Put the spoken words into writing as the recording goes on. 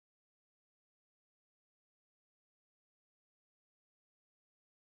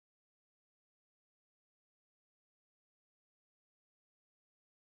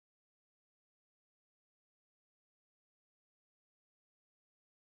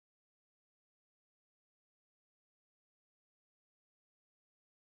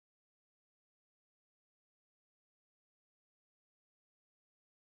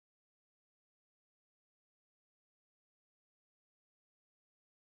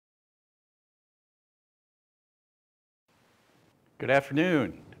Good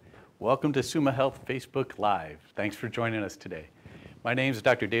afternoon. Welcome to Summa Health Facebook Live. Thanks for joining us today. My name is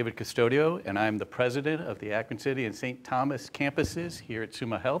Dr. David Custodio, and I'm the president of the Akron City and St. Thomas campuses here at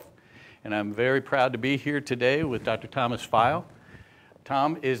Summa Health. And I'm very proud to be here today with Dr. Thomas Feil.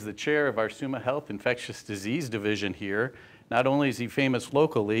 Tom is the chair of our Summa Health Infectious Disease Division here. Not only is he famous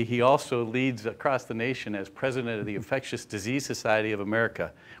locally, he also leads across the nation as president of the Infectious Disease Society of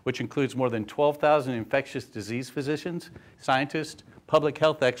America, which includes more than 12,000 infectious disease physicians, scientists, public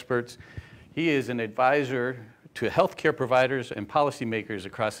health experts. He is an advisor to healthcare providers and policymakers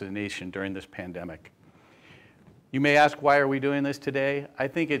across the nation during this pandemic. You may ask, why are we doing this today? I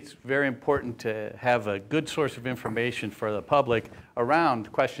think it's very important to have a good source of information for the public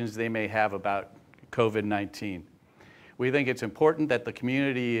around questions they may have about COVID-19. We think it's important that the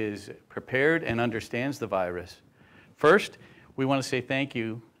community is prepared and understands the virus. First, we want to say thank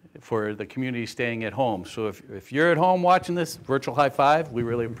you for the community staying at home. So if you're at home watching this, virtual high five, we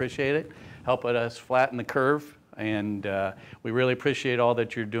really appreciate it. Helping us flatten the curve, and we really appreciate all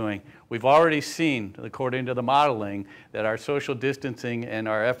that you're doing. We've already seen, according to the modeling, that our social distancing and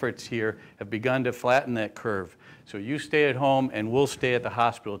our efforts here have begun to flatten that curve. So you stay at home and we'll stay at the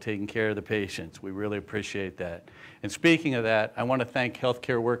hospital taking care of the patients. We really appreciate that. And speaking of that, I want to thank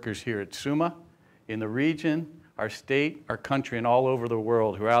healthcare workers here at Summa, in the region, our state, our country, and all over the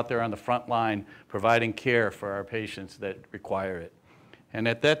world who are out there on the front line providing care for our patients that require it. And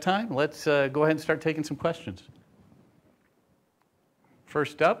at that time, let's go ahead and start taking some questions.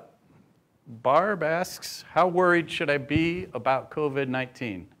 First up, Barb asks, how worried should I be about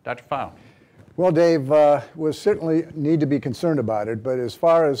COVID-19? Dr. Feil. Well, Dave, we certainly need to be concerned about it, but as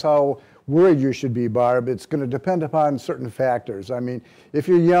far as how worried you should be, Barb, it's going to depend upon certain factors. I mean, if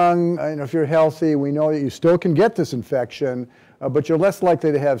you're young and if you're healthy, we know that you still can get this infection, but you're less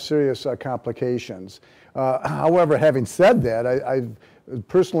likely to have serious complications. However, having said that, I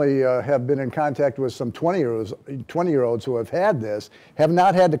personally have been in contact with some 20-year-olds who have had this, have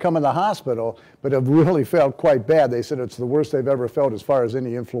not had to come in the hospital, but have really felt quite bad. They said it's the worst they've ever felt as far as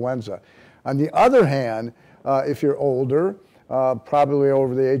any influenza. On the other hand, if you're older, probably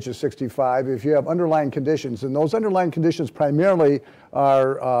over the age of 65, if you have underlying conditions, and those underlying conditions primarily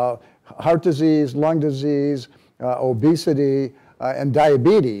are heart disease, lung disease, obesity, and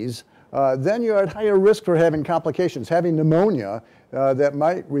diabetes, then you're at higher risk for having complications, having pneumonia that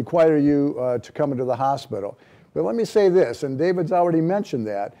might require you to come into the hospital. But let me say this, and David's already mentioned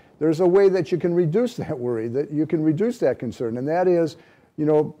that, there's a way that you can reduce that worry, that you can reduce that concern, and that is,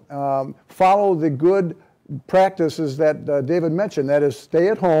 follow the good practices that David mentioned. That is, stay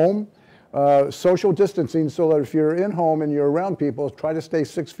at home, social distancing, so that if you're in home and you're around people, try to stay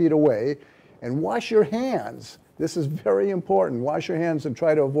 6 feet away, and wash your hands. This is very important. Wash your hands and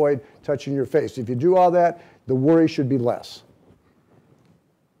try to avoid touching your face. If you do all that, the worry should be less.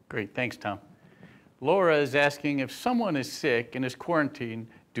 Great, thanks, Tom. Laura is asking, if someone is sick and is quarantined,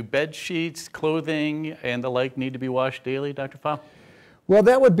 do bed sheets, clothing, and the like need to be washed daily, Dr. Feil? Well,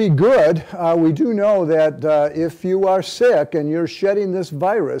 that would be good. We do know that if you are sick and you're shedding this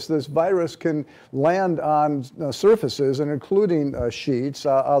virus can land on surfaces, and including sheets,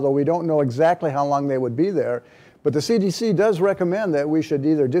 although we don't know exactly how long they would be there. But the CDC does recommend that we should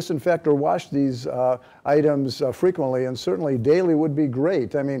either disinfect or wash these items frequently, and certainly daily would be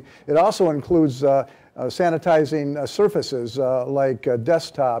great. I mean, it also includes sanitizing surfaces like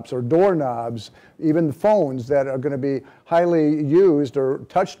desktops or doorknobs, even phones that are going to be highly used or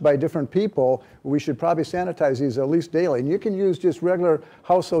touched by different people. We should probably sanitize these at least daily. And you can use just regular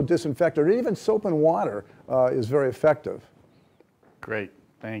household disinfectant, or even soap and water is very effective. Great,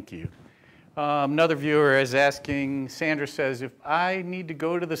 thank you. Another viewer is asking, Sandra says, if I need to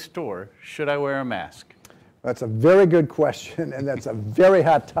go to the store, should I wear a mask? That's a very good question, and that's a very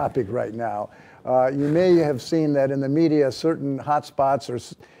hot topic right now. You may have seen that in the media, certain hot spots or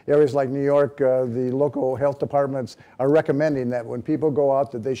areas like New York, the local health departments are recommending that when people go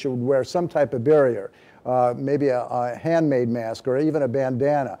out that they should wear some type of barrier, maybe a handmade mask or even a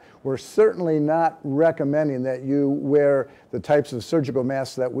bandana. We're certainly not recommending that you wear the types of surgical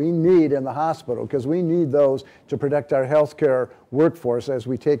masks that we need in the hospital, because we need those to protect our healthcare workforce as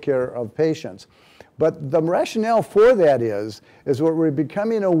we take care of patients. But the rationale for that is what we're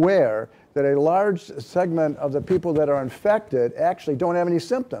becoming aware that a large segment of the people that are infected actually don't have any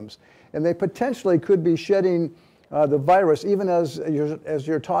symptoms, and they potentially could be shedding the virus even as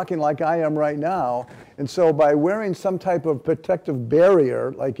you're talking like I am right now. And so by wearing some type of protective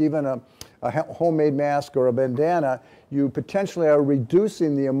barrier, like even a homemade mask or a bandana, you potentially are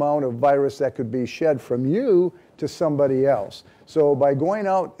reducing the amount of virus that could be shed from you to somebody else. So by going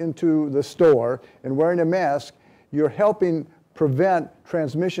out into the store and wearing a mask, you're helping prevent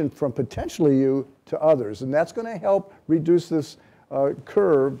transmission from potentially you to others. And that's going to help reduce this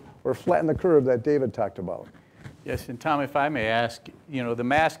curve or flatten the curve that David talked about. Yes, and Tom, if I may ask, you know, the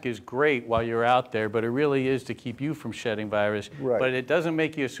mask is great while you're out there, but it really is to keep you from shedding virus. Right. But it doesn't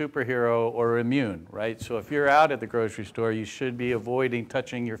make you a superhero or immune, right? So if you're out at the grocery store, you should be avoiding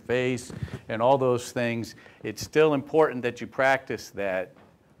touching your face and all those things. It's still important that you practice that.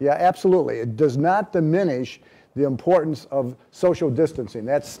 Yeah, absolutely. It does not diminish the importance of social distancing.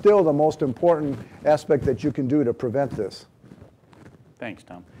 That's still the most important aspect that you can do to prevent this. Thanks,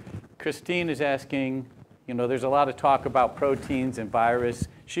 Tom. Christine is asking, you know, there's a lot of talk about proteins and virus.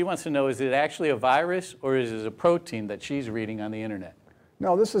 She wants to know, is it actually a virus or is it a protein that she's reading on the internet?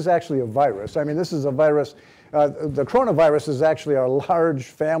 No, this is actually a virus. I mean, this is a virus. The coronavirus is actually a large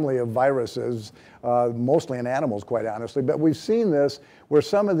family of viruses, mostly in animals, quite honestly. But we've seen this where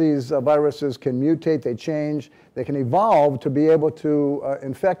some of these viruses can mutate, they change, they can evolve to be able to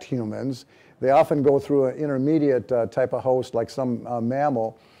infect humans. They often go through an intermediate type of host, like some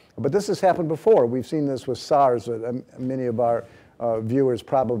mammal. But this has happened before. We've seen this with SARS. Many of our viewers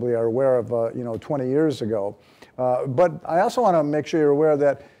probably are aware of, 20 years ago. But I also want to make sure you're aware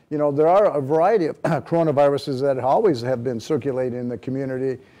that, you know, there are a variety of coronaviruses that always have been circulating in the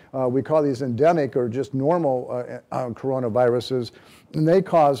community. We call these endemic or just normal coronaviruses, and they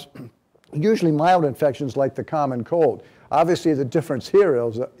cause usually mild infections like the common cold. Obviously, the difference here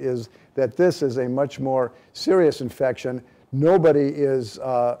is that this is a much more serious infection. Nobody is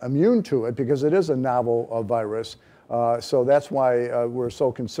immune to it because it is a novel virus. So that's why we're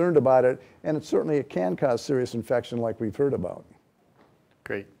so concerned about it. And it can cause serious infection like we've heard about.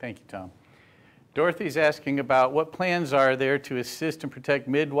 Great. Thank you, Tom. Dorothy's asking about what plans are there to assist and protect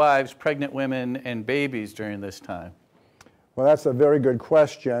midwives, pregnant women, and babies during this time? Well, that's a very good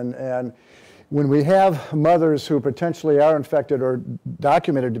question. And when we have mothers who potentially are infected or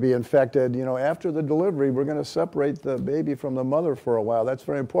documented to be infected, you know, after the delivery, we're going to separate the baby from the mother for a while. That's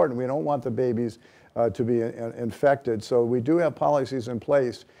very important. We don't want the babies to be infected. So we do have policies in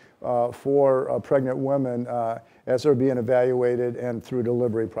place for pregnant women as they're being evaluated and through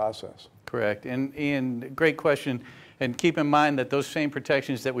delivery process. Correct. And great question. And keep in mind that those same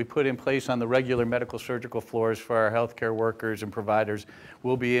protections that we put in place on the regular medical surgical floors for our healthcare workers and providers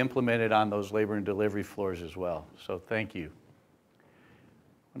will be implemented on those labor and delivery floors as well. So thank you.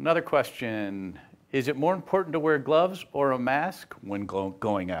 Another question, is it more important to wear gloves or a mask when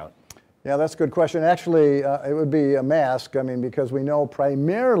going out? Yeah, that's a good question. Actually, it would be a mask, because we know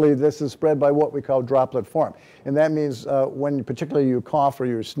primarily this is spread by what we call droplet form. And that means when particularly you cough or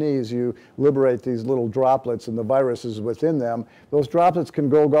you sneeze, you liberate these little droplets and the virus is within them. Those droplets can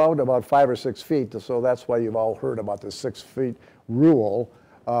go out about 5 or 6 feet, so that's why you've all heard about the 6 feet rule.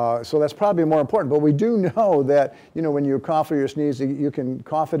 So that's probably more important. But we do know that, when you cough or you sneeze, you can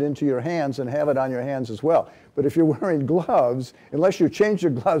cough it into your hands and have it on your hands as well. But if you're wearing gloves, unless you change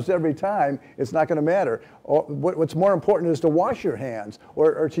your gloves every time, it's not going to matter. What's more important is to wash your hands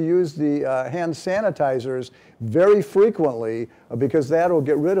or to use the hand sanitizers very frequently because that will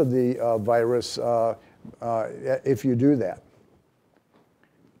get rid of the virus if you do that.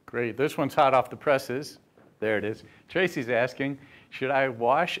 Great. This one's hot off the presses. There it is. Tracy's asking, should I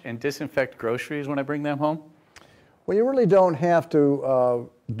wash and disinfect groceries when I bring them home? Well, you really don't have to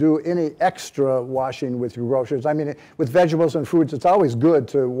do any extra washing with your groceries. With vegetables and fruits, it's always good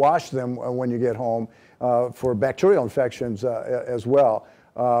to wash them when you get home for bacterial infections as well.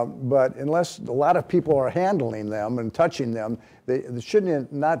 But unless a lot of people are handling them and touching them, they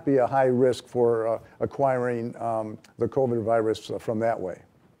shouldn't not be a high risk for acquiring the COVID virus from that way.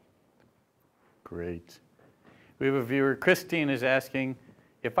 Great. We have a viewer, Christine, is asking,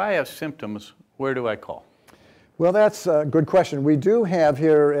 if I have symptoms, where do I call? Well, that's a good question. We do have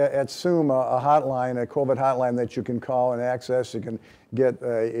here at SUME a hotline, a COVID hotline that you can call and access. You can get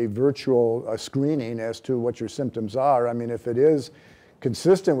a virtual screening as to what your symptoms are. If it is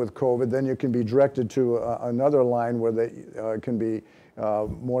consistent with COVID, then you can be directed to another line where they can be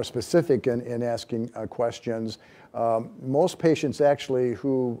more specific in asking questions. Most patients actually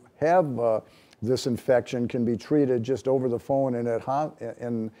who have this infection can be treated just over the phone and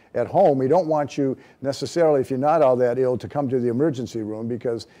at home. We don't want you necessarily, if you're not all that ill, to come to the emergency room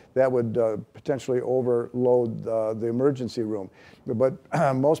because that would potentially overload the emergency room. But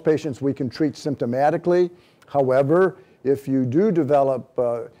most patients we can treat symptomatically. However, if you do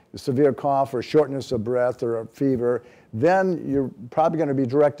develop severe cough or shortness of breath or a fever, then you're probably going to be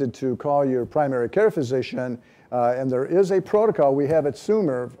directed to call your primary care physician. And there is a protocol we have at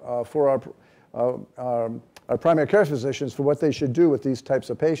SUME for our primary care physicians for what they should do with these types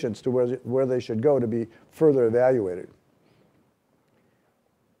of patients to where they should go to be further evaluated.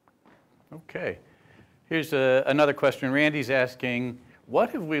 Okay. Here's another question. Randy's asking, what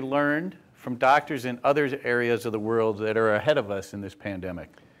have we learned from doctors in other areas of the world that are ahead of us in this pandemic?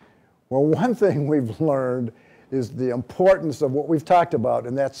 Well, one thing we've learned is the importance of what we've talked about,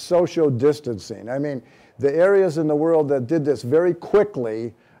 and that's social distancing. I mean, the areas in the world that did this very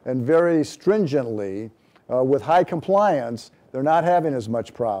quickly and very stringently with high compliance, they're not having as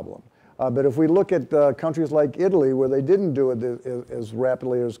much problem. But if we look at countries like Italy, where they didn't do it as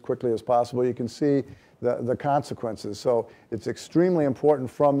rapidly, as quickly as possible, you can see the consequences. So it's extremely important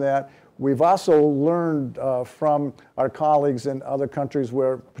from that. We've also learned from our colleagues in other countries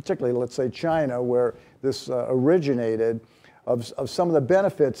where, particularly, let's say China, where this originated, of some of the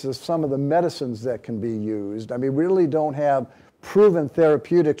benefits of some of the medicines that can be used. I mean, we really don't have proven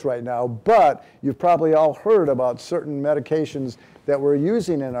therapeutics right now, but you've probably all heard about certain medications that we're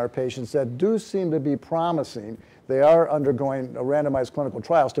using in our patients that do seem to be promising. They are undergoing randomized clinical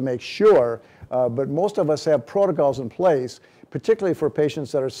trials to make sure, but most of us have protocols in place, particularly for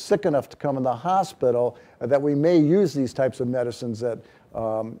patients that are sick enough to come in the hospital, that we may use these types of medicines that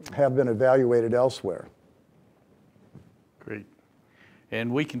have been evaluated elsewhere. Great.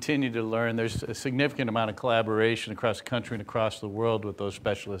 And we continue to learn. There's a significant amount of collaboration across the country and across the world with those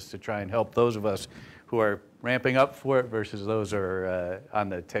specialists to try and help those of us who are ramping up for it versus those who are on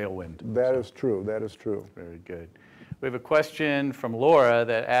the tailwind. That is true. That is true. Very good. We have a question from Laura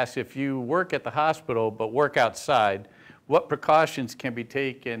that asks, if you work at the hospital but work outside, what precautions can be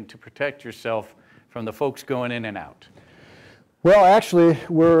taken to protect yourself from the folks going in and out? Well, actually,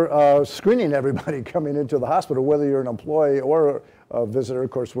 we're screening everybody coming into the hospital, whether you're an employee or a visitor.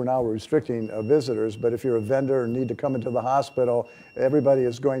 Of course, we're now restricting visitors, but if you're a vendor and need to come into the hospital, everybody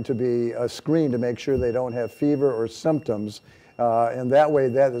is going to be screened to make sure they don't have fever or symptoms. And that way,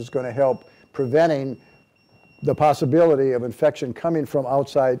 that is going to help preventing the possibility of infection coming from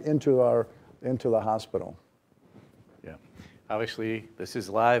outside into the hospital. Yeah. Obviously, this is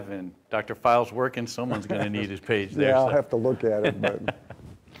live, and Dr. File's working. Someone's going to need his page there. Yeah, I'll have to look at it.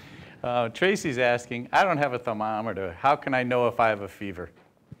 But. Tracy's asking, I don't have a thermometer. How can I know if I have a fever?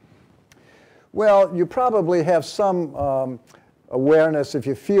 Well, you probably have some awareness if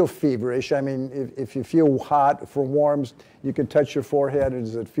you feel feverish. I mean, if you feel hot for warms, you can touch your forehead.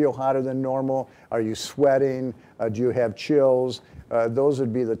 Does it feel hotter than normal? Are you sweating? Do you have chills? Those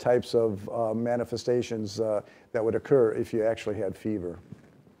would be the types of manifestations that would occur if you actually had fever.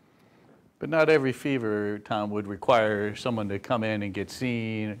 But not every fever, Tom, would require someone to come in and get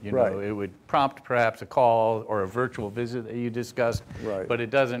seen. You know, Right. it would prompt perhaps a call or a virtual visit that you discussed. Right. But it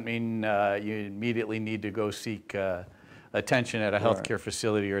doesn't mean you immediately need to go seek attention at a healthcare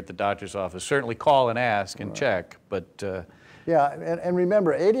facility or at the doctor's office. Certainly call and ask and check, but... Yeah, and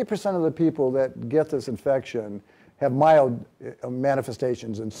remember, 80% of the people that get this infection have mild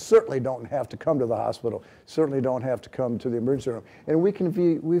manifestations and certainly don't have to come to the hospital, certainly don't have to come to the emergency room. And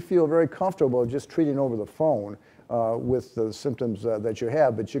we feel very comfortable just treating over the phone with the symptoms that you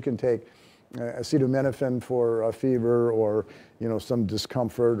have, but you can take acetaminophen for a fever or, you know, some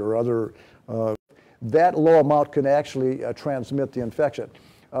discomfort or other, that low amount can actually transmit the infection.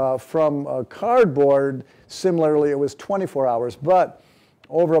 From cardboard, similarly, it was 24 hours, but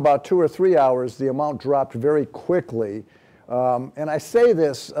over about 2 or 3 hours, the amount dropped very quickly. And I say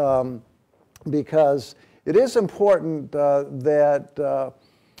this because it is important that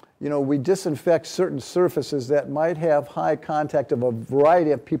you know, we disinfect certain surfaces that might have high contact of a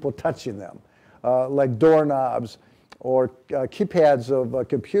variety of people touching them, like doorknobs or keypads of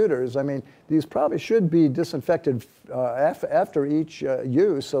computers. I mean, these probably should be disinfected after each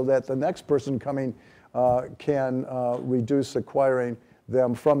use so that the next person coming can reduce acquiring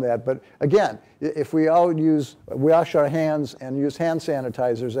them from that. But again, if we wash our hands and use hand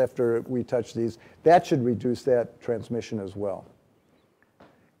sanitizers after we touch these, that should reduce that transmission as well.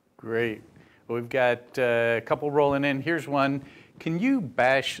 Great. Well, we've got a couple rolling in. Here's one. Can you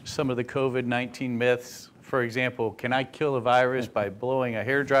bash some of the COVID-19 myths? For example, can I kill a virus by blowing a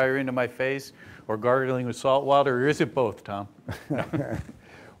hairdryer into my face or gargling with salt water, or is it both, Tom?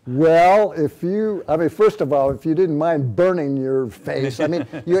 Well, first of all, if you didn't mind burning your face, I mean,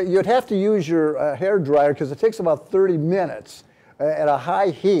 you'd have to use your hair dryer because it takes about 30 minutes at a high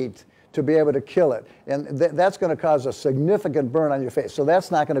heat to be able to kill it. And that's going to cause a significant burn on your face. So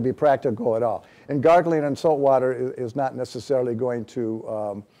that's not going to be practical at all. And gargling in salt water is not necessarily going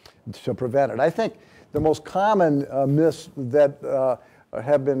to prevent it. I think the most common myths that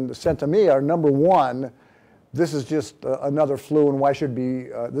have been sent to me are, number one, this is just another flu, and why should be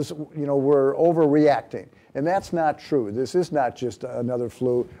this? You know, we're overreacting, and that's not true. This is not just another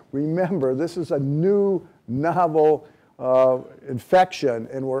flu. Remember, this is a new, novel infection,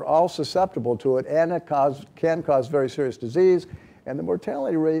 and we're all susceptible to it, and it can cause very serious disease, and the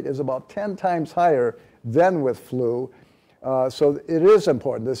mortality rate is about 10 times higher than with flu. So it is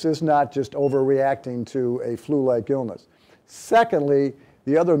important. This is not just overreacting to a flu-like illness. Secondly,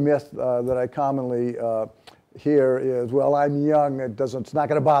 the other myth that I commonly hear is, well, I'm young, it's not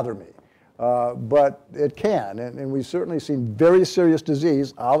going to bother me. But it can, and we've certainly seen very serious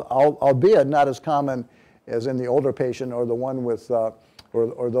disease, albeit not as common as in the older patient or the one with,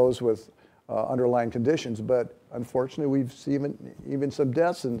 or those with underlying conditions. But unfortunately, we've seen even some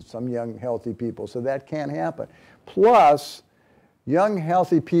deaths in some young, healthy people, so that can happen. Plus, young,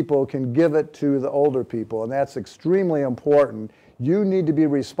 healthy people can give it to the older people, and that's extremely important. You need to be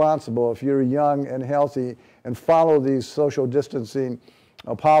responsible if you're young and healthy and follow these social distancing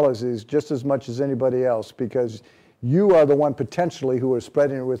policies just as much as anybody else, because you are the one potentially who are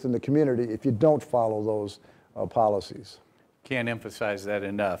spreading it within the community if you don't follow those policies. Can't emphasize that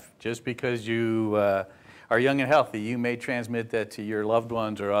enough. Just because you are young and healthy, you may transmit that to your loved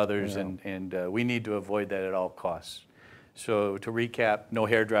ones or others, yeah. and we need to avoid that at all costs. So to recap, no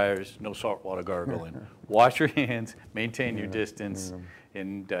hair dryers, no saltwater gargling. Wash your hands, maintain your distance,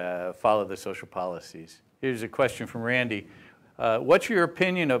 and follow the social policies. Here's a question from Randy. What's your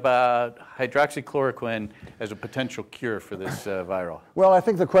opinion about hydroxychloroquine as a potential cure for this viral? Well, I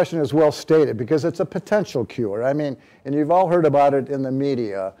think the question is well stated because it's a potential cure. I mean, and you've all heard about it in the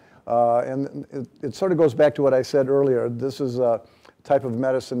media. And it sort of goes back to what I said earlier. This is a type of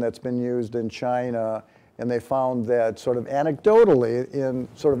medicine that's been used in China, and they found that sort of anecdotally in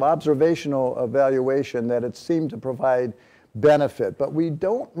sort of observational evaluation that it seemed to provide benefit. But we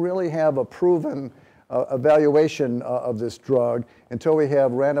don't really have a proven evaluation of this drug until we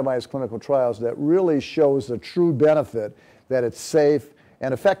have randomized clinical trials that really shows the true benefit, that it's safe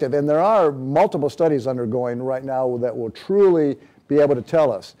and effective. And there are multiple studies undergoing right now that will truly be able to tell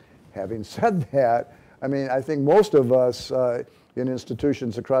us. Having said that, I mean, I think most of us in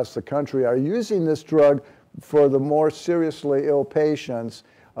institutions across the country are using this drug for the more seriously ill patients,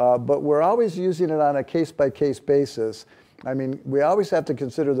 but we're always using it on a case-by-case basis. I mean, we always have to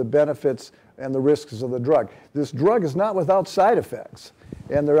consider the benefits and the risks of the drug. This drug is not without side effects,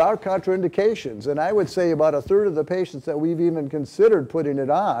 and there are contraindications. And I would say about a third of the patients that we've even considered putting it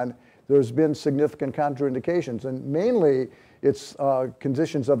on, there's been significant contraindications. And mainly, it's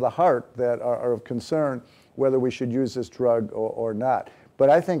conditions of the heart that are of concern, whether we should use this drug or not. But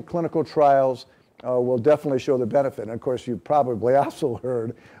I think clinical trials will definitely show the benefit. And of course, you've probably also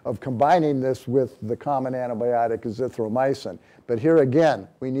heard of combining this with the common antibiotic azithromycin. But here again,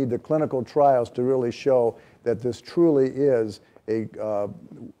 we need the clinical trials to really show that this truly is a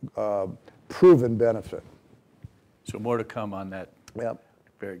proven benefit. So more to come on that. Yep.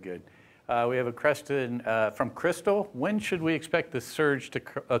 Very good. We have a question from Crystal. When should we expect the surge to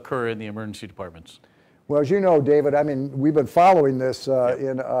occur in the emergency departments? Well, as you know, David, I mean, we've been following this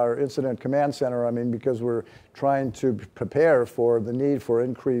in our incident command center, I mean, because we're trying to prepare for the need for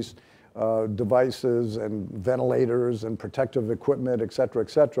increased devices and ventilators and protective equipment, et cetera, et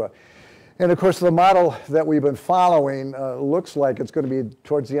cetera. And of course, the model that we've been following looks like it's going to be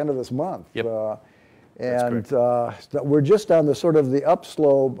towards the end of this month. Yep. And we're just on the sort of the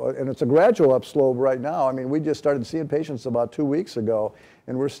upslope, and it's a gradual upslope right now. I mean, we just started seeing patients about 2 weeks ago,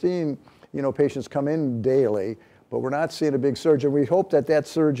 and we're seeing, you know, patients come in daily, but we're not seeing a big surge. And we hope that that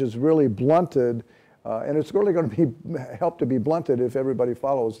surge is really blunted, and it's really going to be help to be blunted if everybody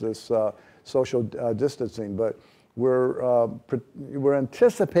follows this social distancing. But we're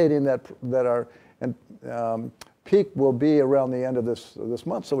anticipating that our peak will be around the end of this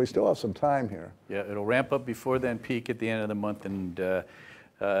month, so we still have some time here. Yeah, it'll ramp up before then, peak at the end of the month, and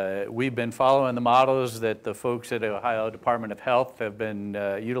we've been following the models that the folks at the Ohio Department of Health have been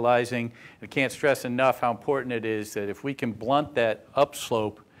utilizing. I can't stress enough how important it is that if we can blunt that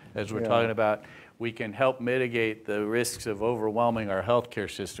upslope, as we're talking about, we can help mitigate the risks of overwhelming our healthcare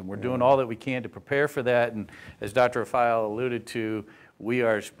system. We're doing all that we can to prepare for that, and as Dr. File alluded to, we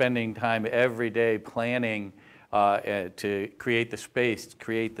are spending time every day planning to create the space,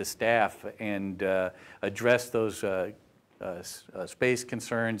 create the staff, and address those space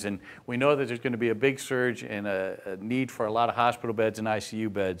concerns. And we know that there's going to be a big surge and a need for a lot of hospital beds and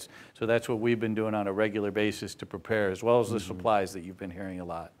ICU beds. So that's what we've been doing on a regular basis to prepare, as well as the supplies that you've been hearing a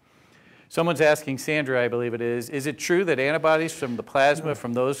lot. Someone's asking, Sandra, I believe it is it true that antibodies from the plasma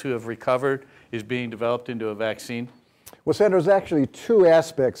from those who have recovered is being developed into a vaccine? Well, Sandra, there's actually two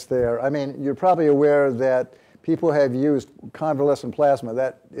aspects there. I mean, you're probably aware that people have used convalescent plasma.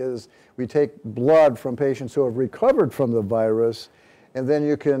 That is, we take blood from patients who have recovered from the virus, and then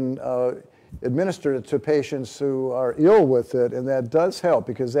you can administer it to patients who are ill with it, and that does help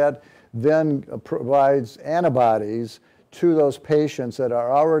because that then provides antibodies to those patients that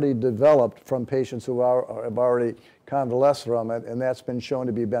are already developed from patients who have already convalesced from it, and that's been shown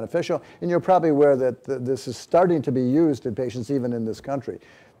to be beneficial. And you're probably aware that this is starting to be used in patients even in this country.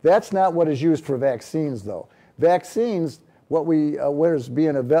 That's not what is used for vaccines, though. Vaccines, what is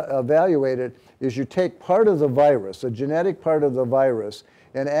being evaluated is you take part of the virus, a genetic part of the virus,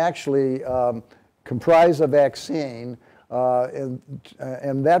 and actually comprise a vaccine,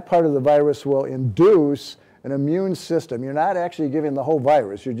 and that part of the virus will induce an immune system. You're not actually giving the whole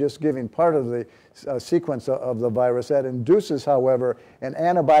virus, you're just giving part of the sequence of the virus. That induces, however, an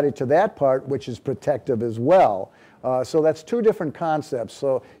antibody to that part, which is protective as well. So that's two different concepts.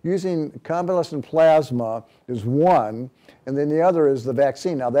 So using convalescent plasma is one, and then the other is the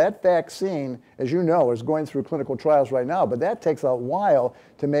vaccine. Now that vaccine, as you know, is going through clinical trials right now, but that takes a while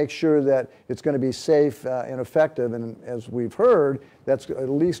to make sure that it's going to be safe and effective. And as we've heard, that's at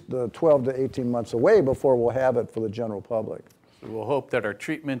least 12 to 18 months away before we'll have it for the general public. So we'll hope that our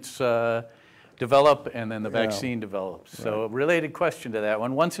treatments develop and then the vaccine develops. So a related question to that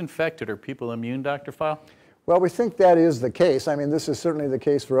one, once infected, are people immune, Dr. File? Well, we think that is the case. I mean, this is certainly the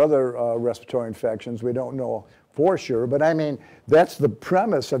case for other respiratory infections. We don't know for sure, but I mean, that's the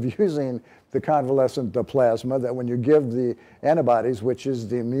premise of using the convalescent plasma, that when you give the antibodies, which is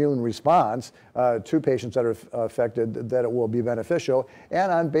the immune response to patients that are affected, that it will be beneficial,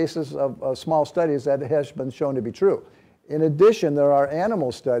 and on basis of small studies that has been shown to be true. In addition, there are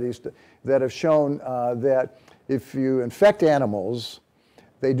animal studies that have shown that if you infect animals,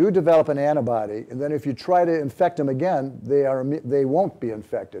 they do develop an antibody, and then if you try to infect them again, they won't be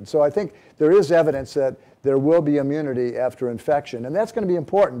infected. So I think there is evidence that there will be immunity after infection, and that's going to be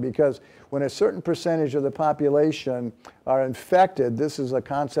important because when a certain percentage of the population are infected, this is a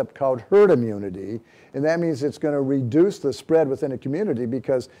concept called herd immunity, and that means it's going to reduce the spread within a community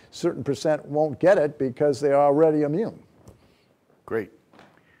because certain percent won't get it because they are already immune. Great.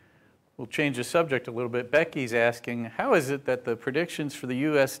 We'll change the subject a little bit. Becky's asking, how is it that the predictions for the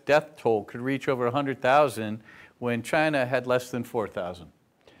U.S. death toll could reach over 100,000 when China had less than 4,000?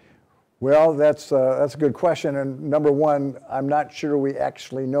 Well, that's a good question. And number one, I'm not sure we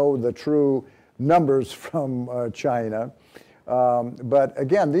actually know the true numbers from China. But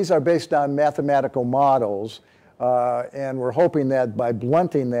again, these are based on mathematical models. And we're hoping that by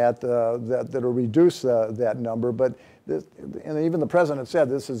blunting that, that'll reduce that number. But and even the president said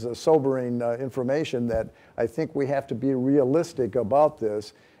this is a sobering information, that I think we have to be realistic about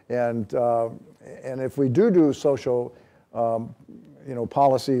this. And if we do social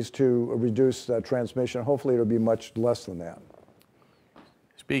policies to reduce transmission, hopefully it'll be much less than that.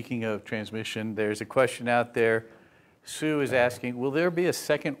 Speaking of transmission, there's a question out there. Sue is asking, will there be a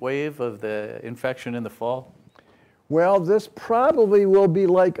second wave of the infection in the fall? Well, this probably will be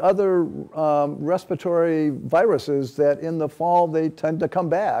like other respiratory viruses, that in the fall they tend to come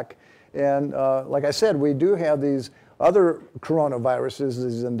back. And like I said, we do have these other coronaviruses,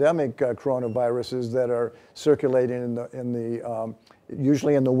 these endemic coronaviruses that are circulating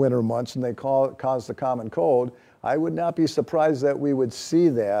usually in the winter months, and they cause the common cold. I would not be surprised that we would see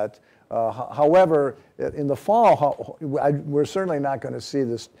that. However, in the fall, we're certainly not going to see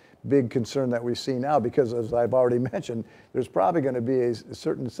this big concern that we see now, because as I've already mentioned, there's probably going to be a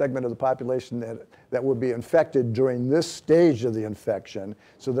certain segment of the population that will be infected during this stage of the infection,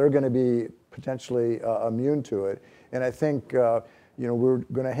 so they're going to be potentially immune to it. And I think we're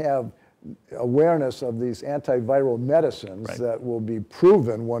going to have awareness of these antiviral medicines that will be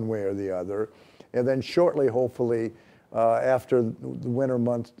proven one way or the other, and then shortly, hopefully, after the winter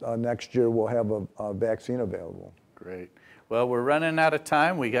months next year, we'll have a vaccine available. Great. Well, we're running out of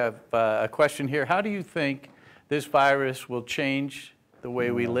time. We have a question here. How do you think this virus will change the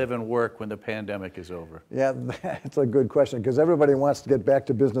way we live and work when the pandemic is over? Yeah, that's a good question, because everybody wants to get back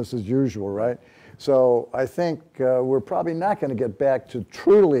to business as usual, right? So I think we're probably not going to get back to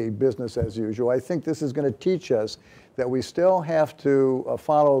truly business as usual. I think this is going to teach us that we still have to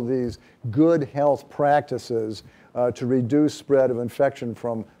follow these good health practices to reduce spread of infection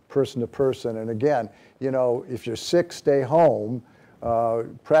from person to person. And again, if you're sick, stay home,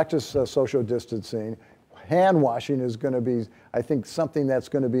 practice social distancing. Hand washing is going to be, I think, something that's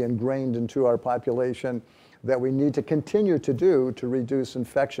going to be ingrained into our population that we need to continue to do to reduce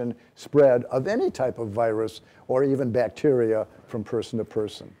infection spread of any type of virus or even bacteria from person to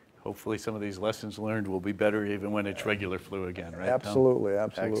person. Hopefully some of these lessons learned will be better even when it's regular flu again, right, Tom? Absolutely,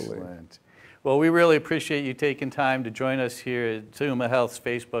 absolutely. Excellent. Well, we really appreciate you taking time to join us here at Summa Health's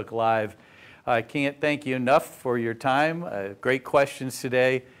Facebook Live. I can't thank you enough for your time. Great questions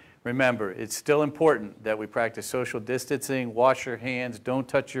today. Remember, it's still important that we practice social distancing, wash your hands, don't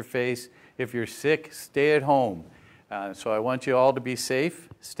touch your face. If you're sick, stay at home. So I want you all to be safe.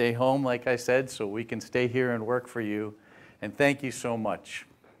 Stay home, like I said, so we can stay here and work for you. And thank you so much.